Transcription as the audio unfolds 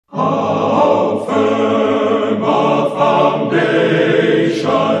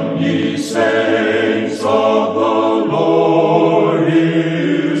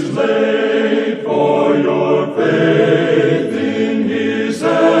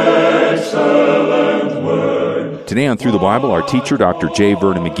Today on Through the Bible, our teacher, Dr.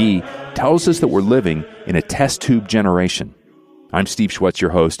 Vernon McGee, tells us that we're living in a test tube generation. I'm Steve Shwetz,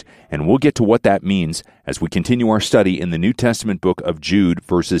 your host, and we'll get to what that means as we continue our study in the New Testament book of Jude,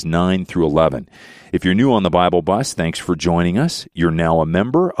 verses 9 through 11. If you're new on the Bible Bus, thanks for joining us. You're now a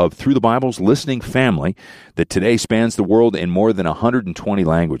member of Through the Bible's listening family that today spans the world in more than 120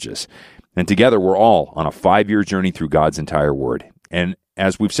 languages. And together, we're all on a 5-year journey through God's entire Word. And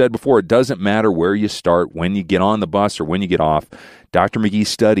as we've said before, it doesn't matter where you start, when you get on the bus or when you get off. Dr. McGee's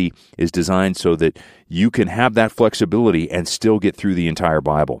study is designed so that you can have that flexibility and still get through the entire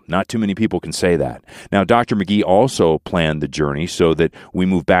Bible. Not too many people can say that. Now, Dr. McGee also planned the journey so that we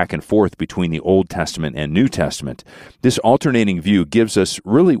move back and forth between the Old Testament and New Testament. This alternating view gives us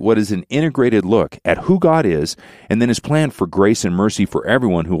really what is an integrated look at who God is and then His plan for grace and mercy for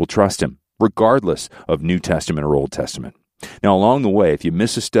everyone who will trust Him, regardless of New Testament or Old Testament. Now, along the way, if you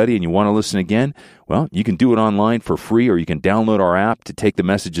miss a study and you want to listen again, well, you can do it online for free, or you can download our app to take the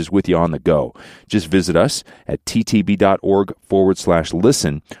messages with you on the go. Just visit us at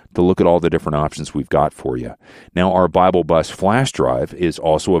ttb.org/listen to look at all the different options we've got for you. Now, our Bible Bus flash drive is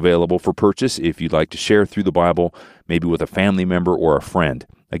also available for purchase if you'd like to share through the Bible, maybe with a family member or a friend.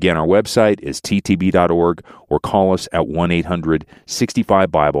 Again, our website is ttb.org, or call us at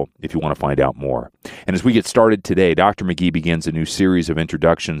 1-800-65-BIBLE if you want to find out more. And as we get started today, Dr. McGee begins a new series of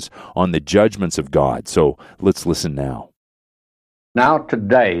introductions on the judgments of God. So let's listen now. Now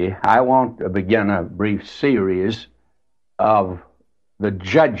today, I want to begin a brief series of the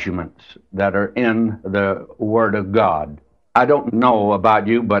judgments that are in the Word of God. I don't know about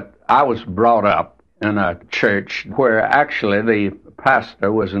you, but I was brought up in a church where actually the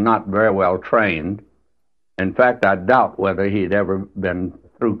pastor was not very well trained. In fact, I doubt whether he'd ever been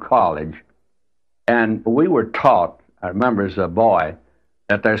through college. And we were taught, I remember as a boy,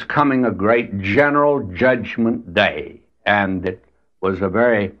 that there's coming a great general judgment day. And it was a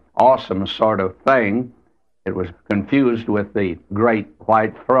very awesome sort of thing. It was confused with the great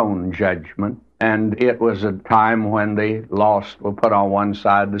white throne judgment. And it was a time when the lost were put on one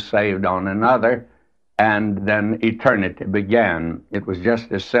side, the saved on another, and then eternity began. It was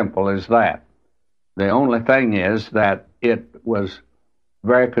just as simple as that. The only thing is that it was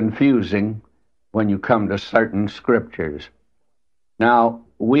very confusing when you come to certain scriptures. Now,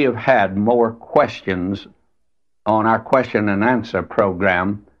 we have had more questions on our question and answer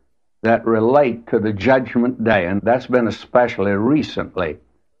program that relate to the judgment day, and that's been especially recently.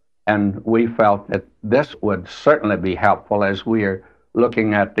 And we felt that this would certainly be helpful as we are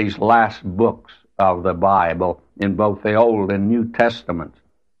looking at these last books of the Bible in both the Old and New Testaments.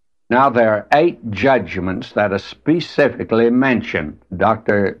 Now, there are 8 judgments that are specifically mentioned.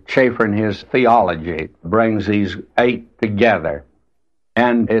 Dr. Chafer in his theology brings these 8 together,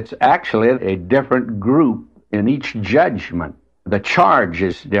 and it's actually a different group in each judgment. The charge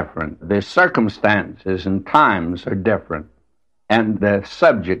is different. The circumstances and times are different, and the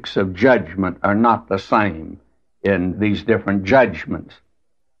subjects of judgment are not the same in these different judgments.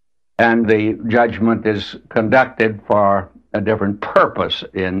 And the judgment is conducted for a different purpose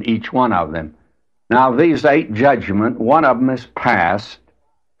in each one of them. Now, these 8 judgments, 1 of them is past,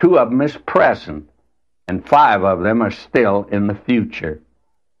 2 of them is present, and 5 of them are still in the future.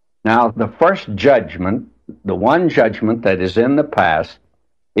 Now, the first judgment, the one judgment that is in the past,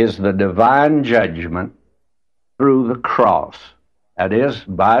 is the divine judgment through the cross. That is,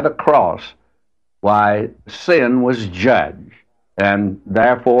 by the cross, why sin was judged, and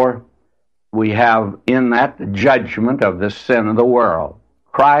therefore we have in that the judgment of the sin of the world.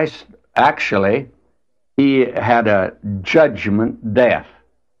 Christ, actually, He had a judgment death.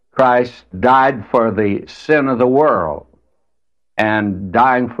 Christ died for the sin of the world. And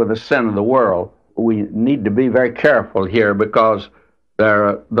dying for the sin of the world, we need to be very careful here, because there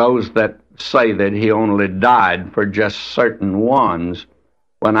are those that say that He only died for just certain ones,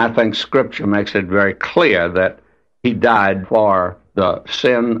 when I think Scripture makes it very clear that He died for the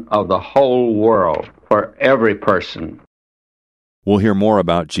sin of the whole world, for every person. We'll hear more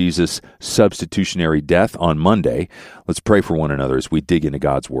about Jesus' substitutionary death on Monday. Let's pray for one another as we dig into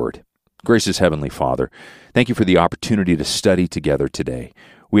God's Word. Gracious Heavenly Father, thank You for the opportunity to study together today.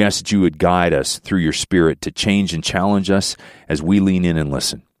 We ask that You would guide us through Your Spirit to change and challenge us as we lean in and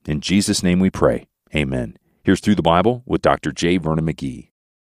listen. In Jesus' name we pray. Amen. Here's Through the Bible with Dr. Vernon McGee.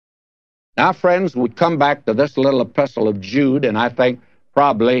 Now, friends, we come back to this little epistle of Jude, and I think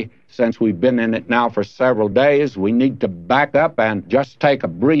probably since we've been in it now for several days, we need to back up and just take a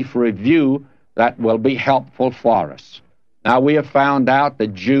brief review that will be helpful for us. Now, we have found out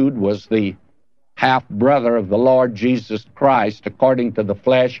that Jude was the half-brother of the Lord Jesus Christ according to the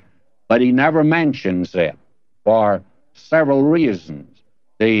flesh, but he never mentions it. for several reasons.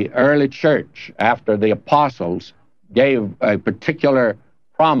 The early church, after the apostles, gave a particular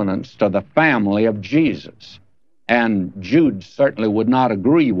prominence to the family of Jesus. And Jude certainly would not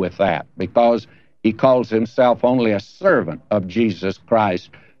agree with that, because he calls himself only a servant of Jesus Christ.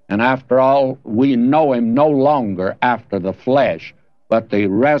 And after all, we know him no longer after the flesh, but the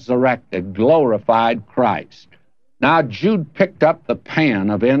resurrected, glorified Christ. Now, Jude picked up the pen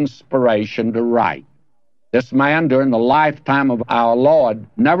of inspiration to write. This man, during the lifetime of our Lord,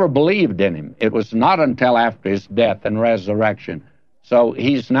 never believed in him. It was not until after his death and resurrection. So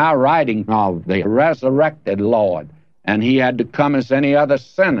he's now writing of the resurrected Lord, and he had to come as any other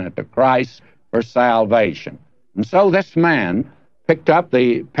sinner to Christ for salvation. And so this man picked up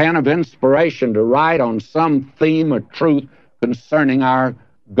the pen of inspiration to write on some theme or truth concerning our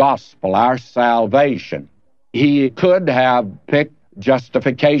gospel, our salvation. He could have picked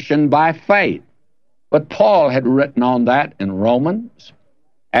justification by faith, but Paul had written on that in Romans,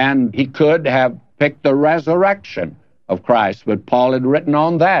 and he could have picked the resurrection of Christ, but Paul had written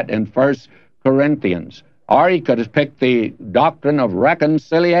on that in 1 Corinthians. Or he could have picked the doctrine of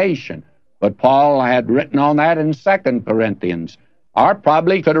reconciliation, but Paul had written on that in 2 Corinthians. Or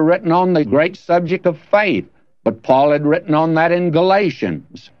probably could have written on the great subject of faith, but Paul had written on that in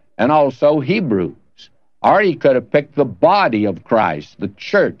Galatians and also Hebrews. Or he could have picked the body of Christ, the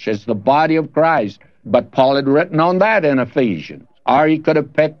church as the body of Christ, but Paul had written on that in Ephesians. Or he could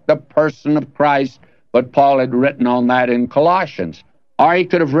have picked the person of Christ, but Paul had written on that in Colossians. Or he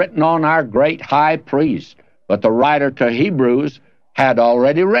could have written on our great high priest, but the writer to Hebrews had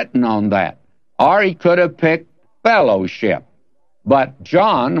already written on that. Or he could have picked fellowship, but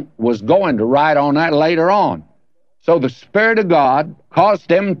John was going to write on that later on. So the Spirit of God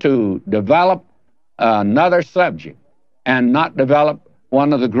caused him to develop another subject and not develop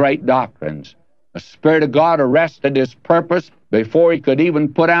one of the great doctrines. The Spirit of God arrested his purpose before he could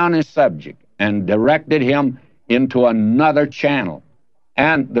even put down his subject and directed him into another channel.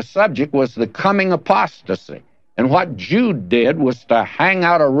 And the subject was the coming apostasy. And what Jude did was to hang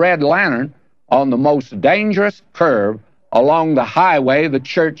out a red lantern on the most dangerous curve along the highway the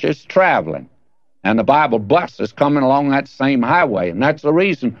church is traveling. And the Bible blesses coming along that same highway. And that's the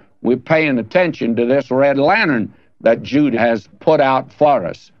reason we're paying attention to this red lantern that Jude has put out for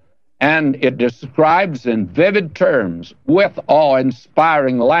us. And it describes in vivid terms, with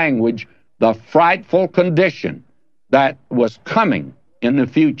awe-inspiring language, the frightful condition that was coming in the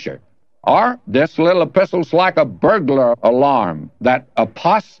future. Or this little epistle's like a burglar alarm that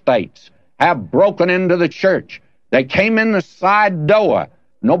apostates have broken into the church. They came in the side door.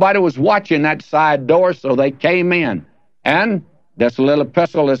 Nobody was watching that side door, so they came in. And this little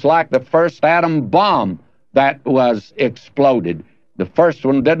epistle is like the first atom bomb that was exploded. The first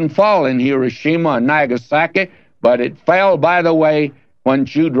one didn't fall in Hiroshima and Nagasaki, but it fell, by the way, when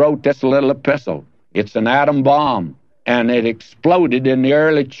Jude wrote this little epistle. It's an atom bomb, and it exploded in the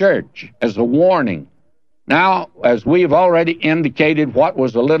early church as a warning. Now, as we've already indicated, what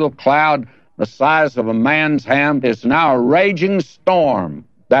was a little cloud the size of a man's hand is now a raging storm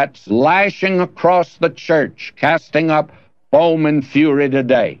that's lashing across the church, casting up foam and fury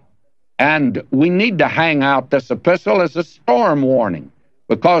today. And we need to hang out this epistle as a storm warning,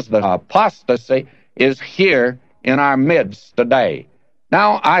 because the apostasy is here in our midst today.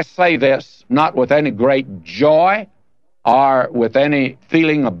 Now, I say this not with any great joy or with any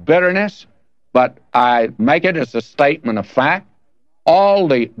feeling of bitterness, but I make it as a statement of fact. All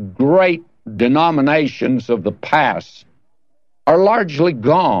the great denominations of the past are largely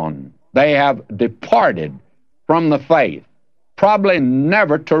gone. They have departed from the faith, probably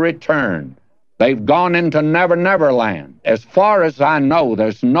never to return. They've gone into Never Never Land. As far as I know,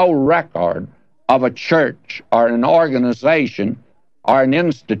 there's no record of a church or an organization or an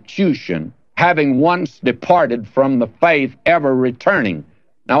institution having once departed from the faith ever returning.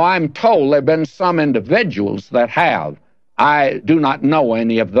 Now, I'm told there have been some individuals that have. I do not know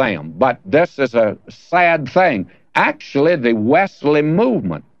any of them, but this is a sad thing. Actually, the Wesley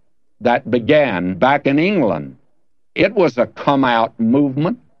movement that began back in England, it was a come-out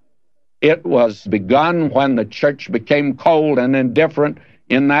movement. It was begun when the church became cold and indifferent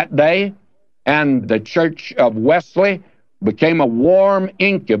in that day, and the Church of Wesley became a warm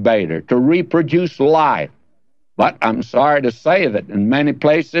incubator to reproduce life. But I'm sorry to say that in many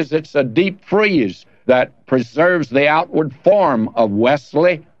places it's a deep freeze that preserves the outward form of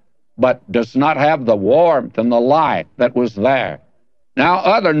Wesley, but does not have the warmth and the light that was there. Now,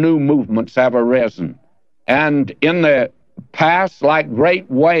 other new movements have arisen, and in the past, like great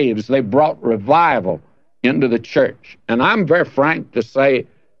waves, they brought revival into the church. And I'm very frank to say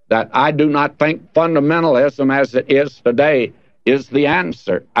that I do not think fundamentalism as it is today is the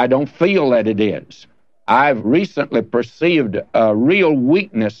answer. I don't feel that it is. I've recently perceived a real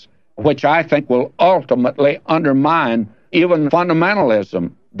weakness which I think will ultimately undermine even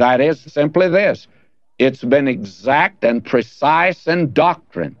fundamentalism. That is simply this: it's been exact and precise in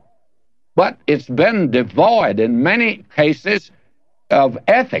doctrine, but it's been devoid in many cases of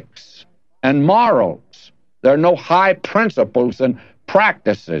ethics and morals. There are no high principles and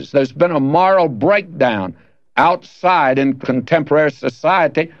practices. There's been a moral breakdown outside in contemporary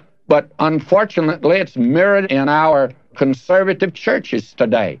society, but unfortunately it's mirrored in our conservative churches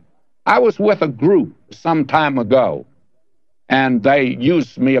today. I was with a group some time ago, and they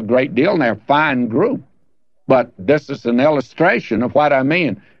used me a great deal, and they're a fine group. But this is an illustration of what I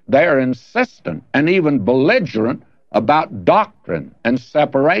mean. They're insistent and even belligerent about doctrine and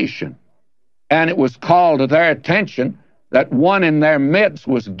separation. And it was called to their attention that one in their midst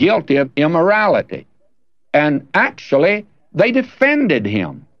was guilty of immorality. And actually, they defended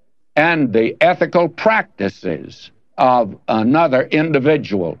him and the ethical practices of another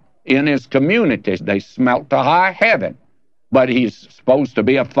individual in his community. They smelt to high heaven, but he's supposed to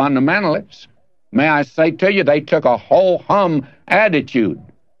be a fundamentalist. May I say to you, they took a ho-hum attitude.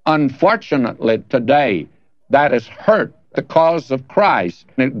 Unfortunately, today, that has hurt the cause of Christ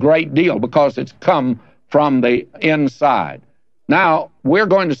a great deal because it's come from the inside. Now, we're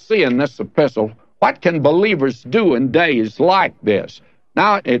going to see in this epistle, what can believers do in days like this?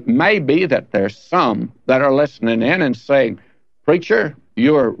 Now, it may be that there's some that are listening in and saying, "Preacher,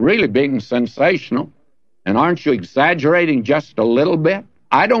 you're really being sensational, and aren't you exaggerating just a little bit?"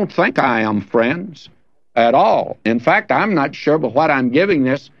 I don't think I am, friends, at all. In fact, I'm not sure, but what I'm giving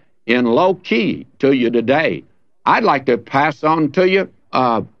this in low key to you today. I'd like to pass on to you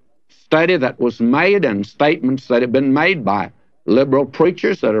a study that was made and statements that have been made by liberal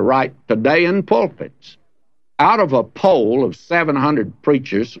preachers that are right today in pulpits. Out of a poll of 700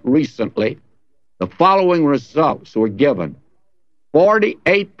 preachers recently, the following results were given.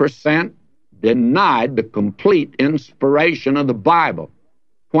 48% denied the complete inspiration of the Bible.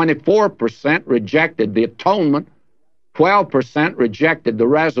 24% rejected the atonement. 12% rejected the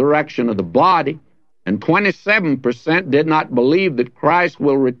resurrection of the body. And 27% did not believe that Christ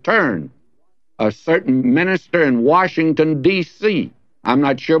will return. A certain minister in Washington, D.C., I'm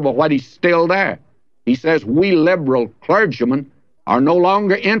not sure but what he's still there, he says, "We liberal clergymen are no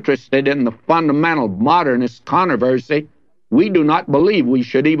longer interested in the fundamental modernist controversy. We do not believe we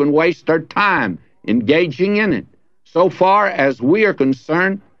should even waste our time engaging in it. So far as we are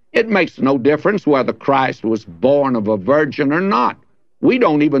concerned, it makes no difference whether Christ was born of a virgin or not. We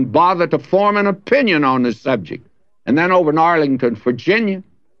don't even bother to form an opinion on the subject." And then over in Arlington, Virginia,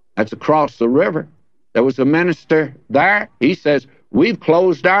 that's across the river, there was a minister there. He says, "We've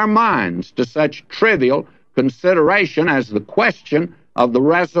closed our minds to such trivial consideration as the question of the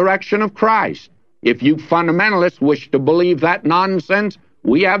resurrection of Christ. If you fundamentalists wish to believe that nonsense,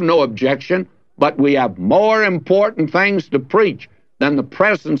 we have no objection, but we have more important things to preach than the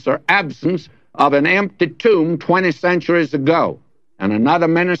presence or absence of an empty tomb 20 centuries ago." And another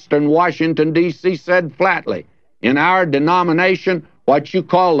minister in Washington, D.C. said flatly, "In our denomination, what you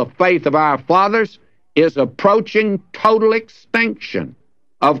call the faith of our fathers is approaching total extinction."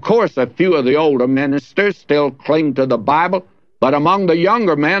 Of course, a few of the older ministers still cling to the Bible, but among the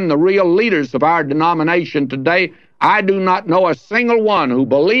younger men, the real leaders of our denomination today, I do not know a single one who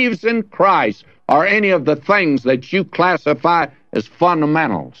believes in Christ or any of the things that you classify as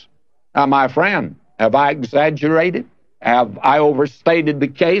fundamentals. Now, my friend, have I exaggerated? Have I overstated the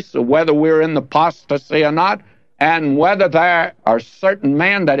case of whether we're in the apostasy or not? And whether there are certain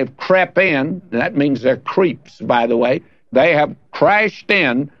men that have crept in, that means they're creeps, by the way, they have crashed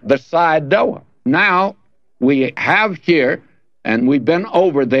in the side door. Now, we have here, and we've been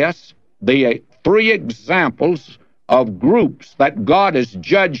over this, the 3 examples of groups that God has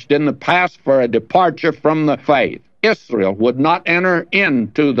judged in the past for a departure from the faith. Israel would not enter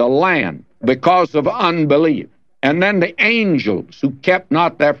into the land because of unbelief. And then the angels who kept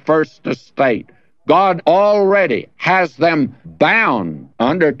not their first estate. God already has them bound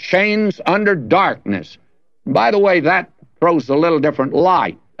under chains, under darkness. By the way, that throws a little different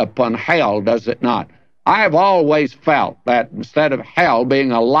light upon hell, does it not? I have always felt that instead of hell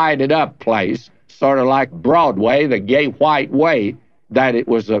being a lighted up place, sort of like Broadway, the gay white way, that it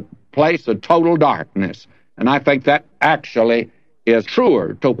was a place of total darkness. And I think that actually is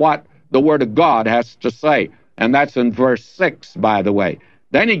truer to what the Word of God has to say. And that's in verse 6, by the way.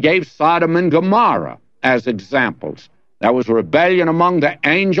 Then he gave Sodom and Gomorrah as examples. There was rebellion among the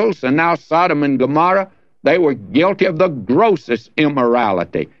angels, and now Sodom and Gomorrah, they were guilty of the grossest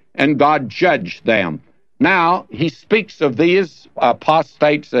immorality. and God judged them. Now, he speaks of these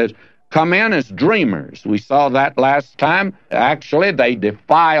apostates as come in as dreamers. We saw that last time. Actually, they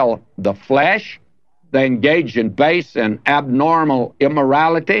defile the flesh. They engage in base and abnormal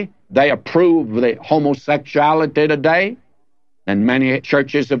immorality. They approve the homosexuality today, and many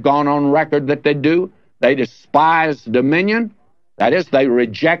churches have gone on record that they do. They despise dominion. That is, they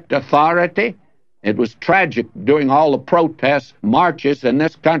reject authority. It was tragic during all the protest marches in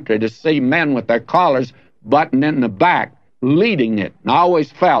this country to see men with their collars buttoned in the back leading it. And I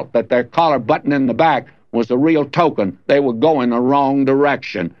always felt that their collar button in the back was a real token they were going the wrong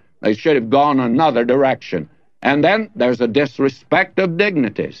direction. They should have gone another direction. And then there's a disrespect of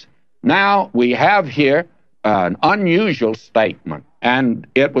dignities. Now we have here an unusual statement, and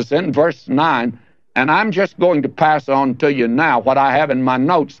it was in verse 9, and I'm just going to pass on to you now what I have in my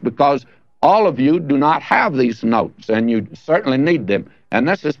notes, because all of you do not have these notes, and you certainly need them. And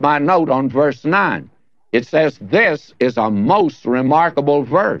this is my note on verse 9. It says, this is a most remarkable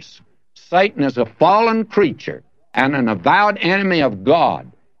verse. Satan is a fallen creature and an avowed enemy of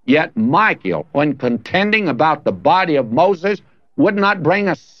God. Yet Michael, when contending about the body of Moses, would not bring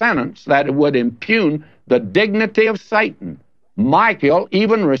a sentence that would impugn the dignity of Satan. Michael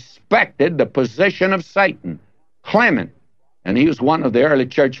even respected the position of Satan. Clement, and he was one of the early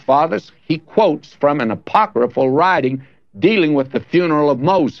church fathers, he quotes from an apocryphal writing dealing with the funeral of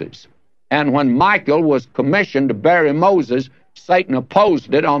Moses. And when Michael was commissioned to bury Moses, Satan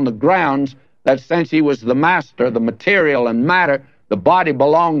opposed it on the grounds that since he was the master of the material and matter, the body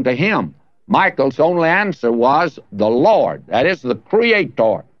belonged to him. Michael's only answer was, the Lord, that is the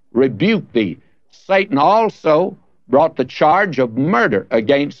Creator, rebuke thee. Satan also brought the charge of murder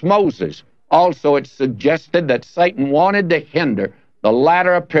against Moses. Also, it suggested that Satan wanted to hinder the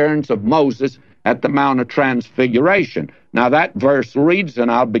latter appearance of Moses at the Mount of Transfiguration. Now, that verse reads, and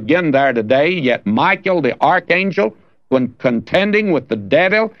I'll begin there today, yet Michael the archangel, when contending with the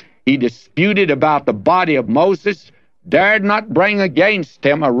devil, he disputed about the body of Moses, dared not bring against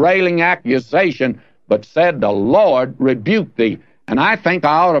him a railing accusation, but said, the Lord rebuke thee. And I think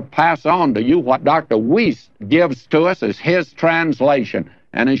I ought to pass on to you what Dr. Weiss gives to us as his translation.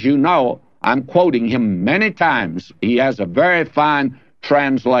 And as you know, I'm quoting him many times. He has a very fine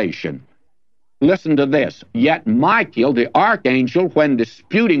translation. Listen to this. Yet Michael, the archangel, when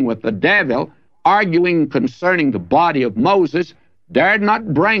disputing with the devil, arguing concerning the body of Moses, dared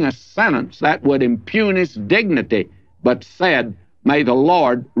not bring a sentence that would impugn his dignity, but said, may the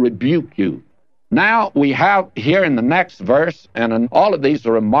Lord rebuke you. Now we have here in the next verse, and in all of these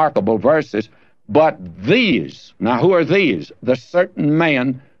are remarkable verses, but these, now who are these? The certain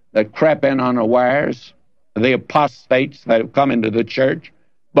men that crept in unawares, the apostates that have come into the church,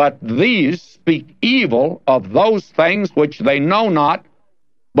 but these speak evil of those things which they know not,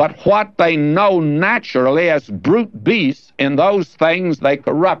 but what they know naturally as brute beasts, in those things they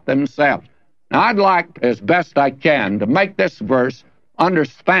corrupt themselves. Now, I'd like, as best I can, to make this verse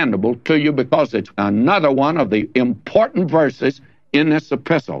understandable to you, because it's another one of the important verses in this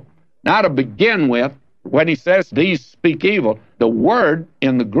epistle. Now, to begin with, when he says these speak evil, the word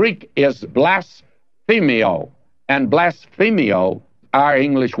in the Greek is blasphemio, and blasphemio, our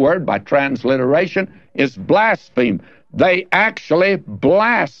English word by transliteration, is blaspheme. They actually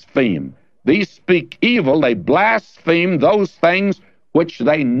blaspheme. These speak evil. They blaspheme those things which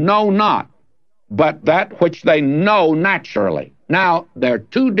they know not, but that which they know naturally. Now, there are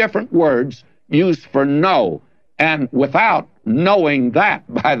two different words used for know, and without knowing that,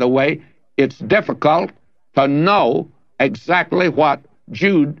 by the way, it's difficult to know exactly what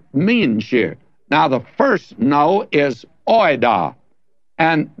Jude means here. Now, the first know is oida,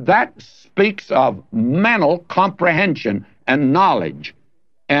 and that speaks of mental comprehension and knowledge.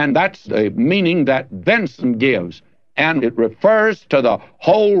 And that's the meaning that Vincent gives. And it refers to the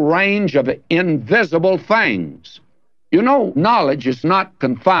whole range of invisible things. You know, knowledge is not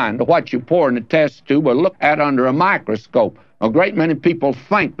confined to what you pour in a test tube or look at under a microscope. A great many people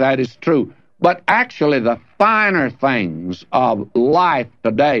think that is true. But actually, the finer things of life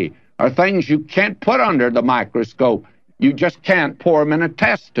today are things you can't put under the microscope. You just can't pour them in a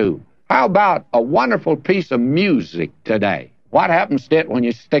test tube. How about a wonderful piece of music today? What happens to it when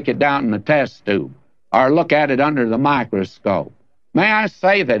you stick it down in a test tube or look at it under the microscope? May I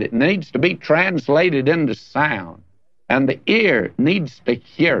say that it needs to be translated into sound, and the ear needs to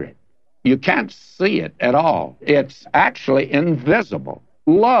hear it. You can't see it at all. It's actually invisible.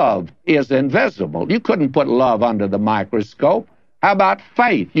 Love is invisible. You couldn't put love under the microscope. How about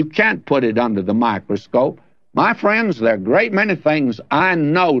faith? You can't put it under the microscope. My friends, there are a great many things I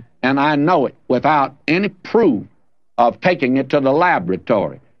know, and I know it without any proof of taking it to the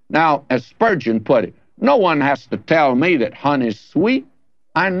laboratory. Now, as Spurgeon put it, no one has to tell me that honey's sweet.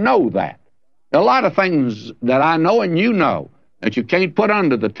 I know that. There are a lot of things that I know and you know that you can't put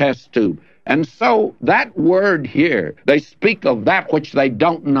under the test tube. And so that word here, they speak of that which they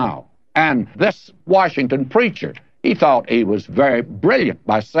don't know. And this Washington preacher, he thought he was very brilliant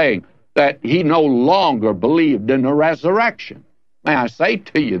by saying that he no longer believed in the resurrection. May I say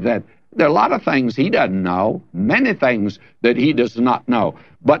to you that there are a lot of things he doesn't know, many things that he does not know.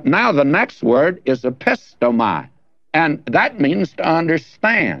 But now the next word is epistomai, and that means to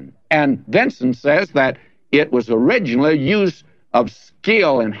understand. And Vincent says that it was originally used of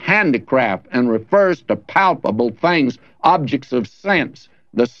skill and handicraft and refers to palpable things, objects of sense,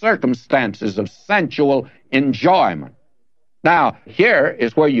 the circumstances of sensual enjoyment. Now, here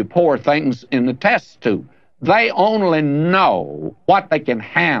is where you pour things in the test tube. They only know what they can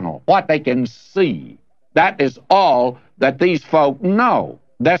handle, what they can see. That is all that these folk know.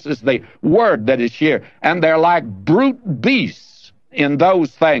 This is the word that is here. And they're like brute beasts in those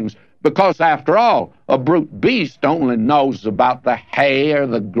things, because after all, a brute beast only knows about the hay or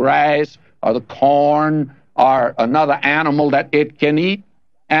the grass or the corn or another animal that it can eat,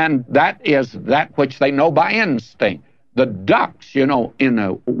 and that is that which they know by instinct. The ducks, in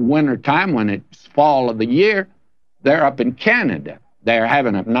the wintertime when it's fall of the year, they're up in Canada. They're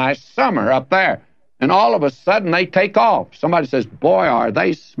having a nice summer up there. And all of a sudden they take off. Somebody says, boy, are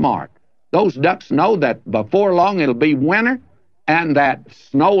they smart. Those ducks know that before long it'll be winter and that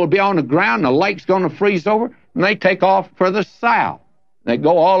snow will be on the ground, the lake's going to freeze over, and they take off for the south. They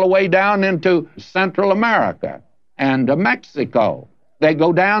go all the way down into Central America and Mexico. They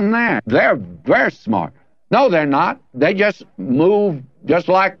go down there. They're very smart. No, they're not. They just move just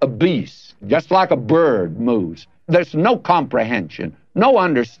like a beast, just like a bird moves. There's no comprehension, no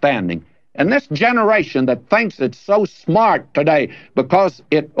understanding. And this generation that thinks it's so smart today because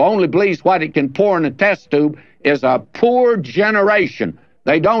it only believes what it can pour in a test tube is a poor generation.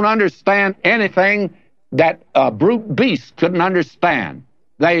 They don't understand anything that a brute beast couldn't understand.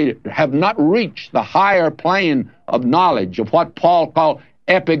 They have not reached the higher plane of knowledge of what Paul called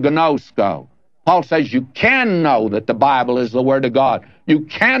epignosko. Paul says you can know that the Bible is the Word of God. You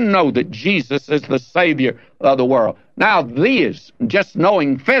can know that Jesus is the Savior of the world. Now, these, just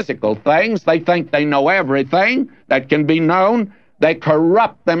knowing physical things, they think they know everything that can be known. They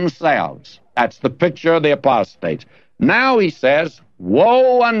corrupt themselves. That's the picture of the apostates. Now he says,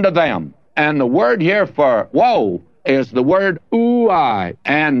 woe unto them. And the word here for woe is the word uai.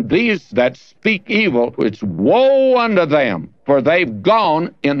 And these that speak evil, it's woe unto them, for they've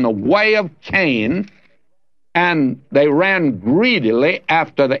gone in the way of Cain, and they ran greedily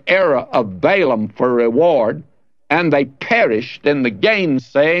after the error of Balaam for reward, and they perished in the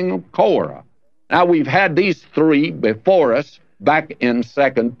gainsaying of Korah. Now, we've had these three before us back in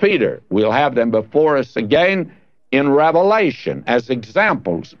 2 Peter. We'll have them before us again in Revelation as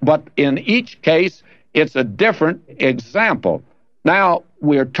examples, but in each case, it's a different example. Now,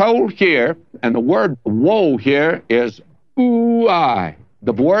 we're told here, and the word woe here is uai.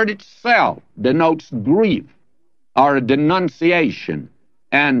 The word itself denotes grief or a denunciation.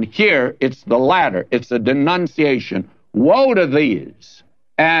 And here it's the latter. It's a denunciation. Woe to these.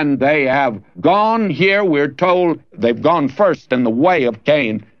 And they have gone here, we're told, they've gone first in the way of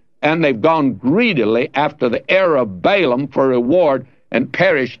Cain, and they've gone greedily after the error of Balaam for reward, and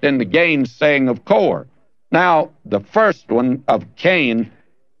perished in the gainsaying of Korah. Now, the first one of Cain,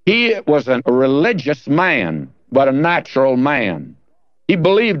 he was a religious man, but a natural man. He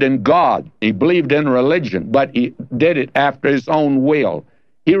believed in God. He believed in religion, but he did it after his own will.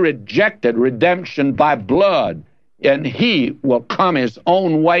 He rejected redemption by blood, and he will come his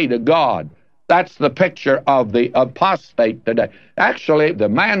own way to God. That's the picture of the apostate today. Actually, the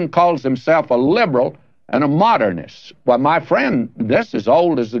man calls himself a liberal and a modernist. Well, my friend, this is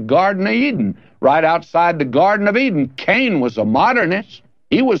old as the Garden of Eden. Right outside the Garden of Eden, Cain was a modernist.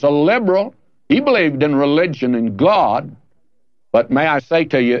 He was a liberal. He believed in religion and God. But may I say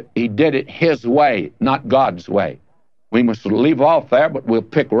to you, he did it his way, not God's way. We must leave off there, but we'll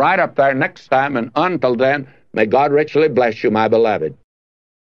pick right up there next time. And until then, may God richly bless you, my beloved.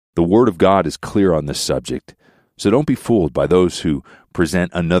 The Word of God is clear on this subject, so don't be fooled by those who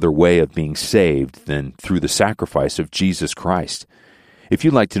present another way of being saved than through the sacrifice of Jesus Christ. If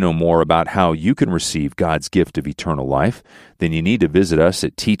you'd like to know more about how you can receive God's gift of eternal life, then you need to visit us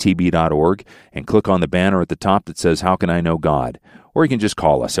at ttb.org and click on the banner at the top that says, How Can I Know God? or you can just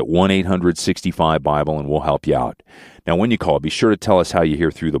call us at 1-800-65-BIBLE and we'll help you out. Now, when you call, be sure to tell us how you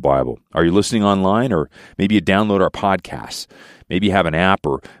hear Through the Bible. Are you listening online, or maybe you download our podcasts? Maybe you have an app,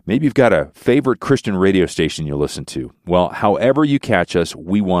 or maybe you've got a favorite Christian radio station you listen to. Well, however you catch us,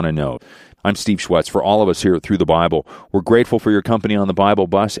 we want to know. I'm Steve Shwetz. For all of us here at Through the Bible, we're grateful for your company on the Bible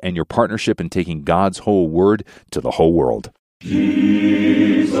bus and your partnership in taking God's whole word to the whole world.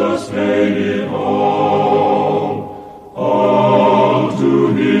 Jesus made it all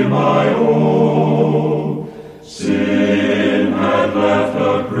to Him I owe. Sin had left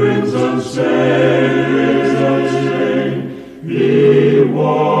a crimson stain, He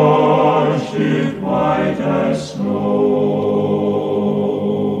washed it white as snow.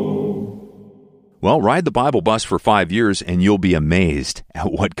 Well, ride the Bible bus for 5 years and you'll be amazed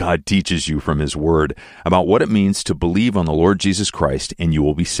at what God teaches you from His Word about what it means to believe on the Lord Jesus Christ and you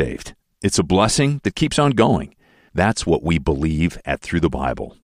will be saved. It's a blessing that keeps on going. That's what we believe at Through the Bible.